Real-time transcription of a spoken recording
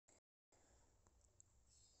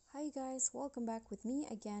Hi guys, welcome back with me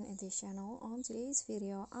again in this channel. On today's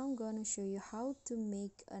video, I'm gonna show you how to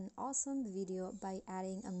make an awesome video by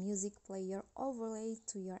adding a music player overlay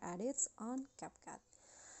to your edits on CapCut.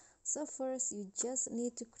 So first, you just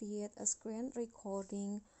need to create a screen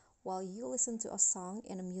recording while you listen to a song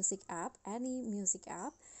in a music app, any music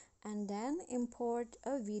app, and then import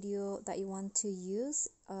a video that you want to use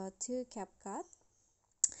to CapCut.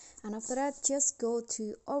 And after that, just go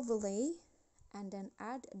to overlay and then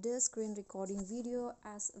add the screen recording video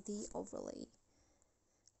as the overlay.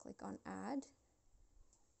 Click on add.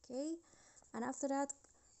 Okay, and after that,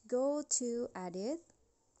 go to edit,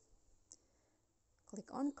 click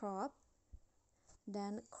on crop,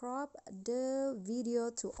 then crop the video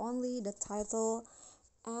to only the title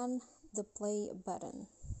and the play button.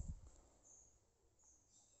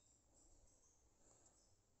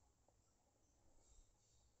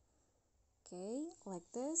 Okay, like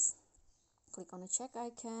this. Click on the check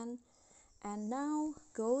icon and now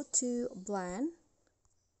go to blend,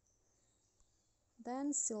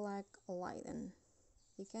 then select lighten.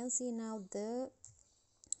 You can see now the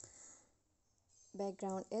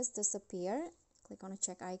background is disappear. Click on the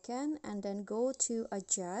check icon and then go to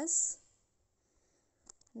adjust.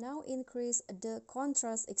 Now increase the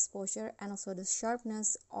contrast, exposure, and also the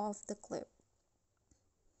sharpness of the clip.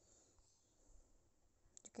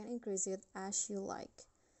 You can increase it as you like.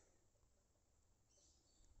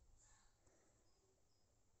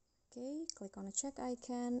 Okay, click on the check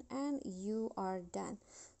icon and you are done.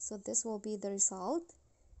 So this will be the result.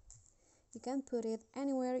 You can put it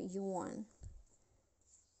anywhere you want.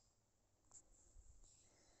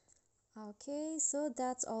 Okay, so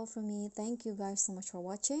that's all from me. Thank you guys so much for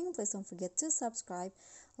watching. Please don't forget to subscribe,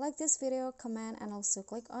 like this video, comment, and also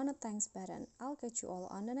click on the thanks button. I'll catch you all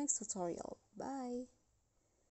on the next tutorial. Bye.